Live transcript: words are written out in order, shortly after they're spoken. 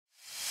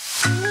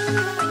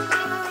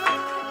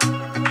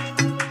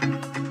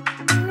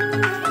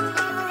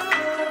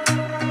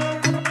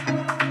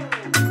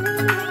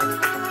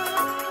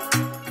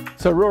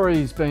So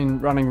Rory's been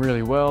running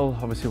really well.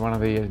 Obviously one of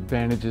the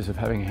advantages of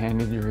having a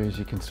hand injury is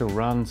you can still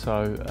run.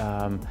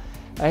 So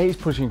he's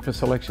pushing for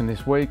selection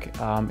this week.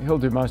 He'll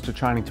do most of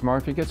training tomorrow.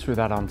 If he gets through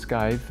that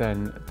unscathed,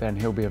 then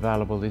he'll be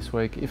available this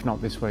week. If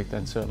not this week,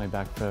 then certainly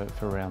back for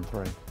round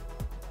 3.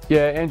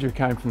 Yeah, Andrew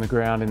came from the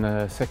ground in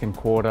the second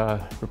quarter,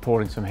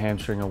 reporting some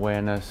hamstring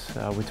awareness.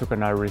 We took a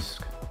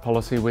no-risk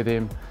policy with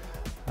him.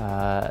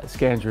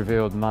 Scans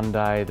revealed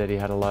Monday that he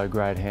had a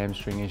low-grade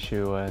hamstring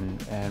issue,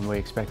 and we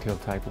expect he'll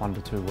take 1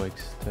 to 2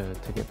 weeks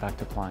to get back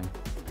to playing.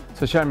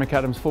 So Shane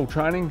McAdam's full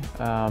training.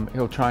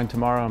 He'll train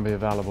tomorrow and be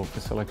available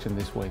for selection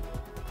this week.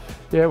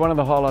 Yeah, one of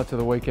the highlights of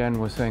the weekend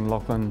was seeing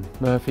Lachlan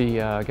Murphy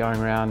going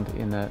around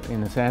in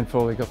the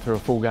sandfall. He got through a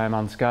full game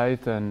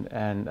unscathed,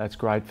 and that's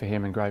great for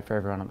him and great for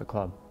everyone at the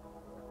club.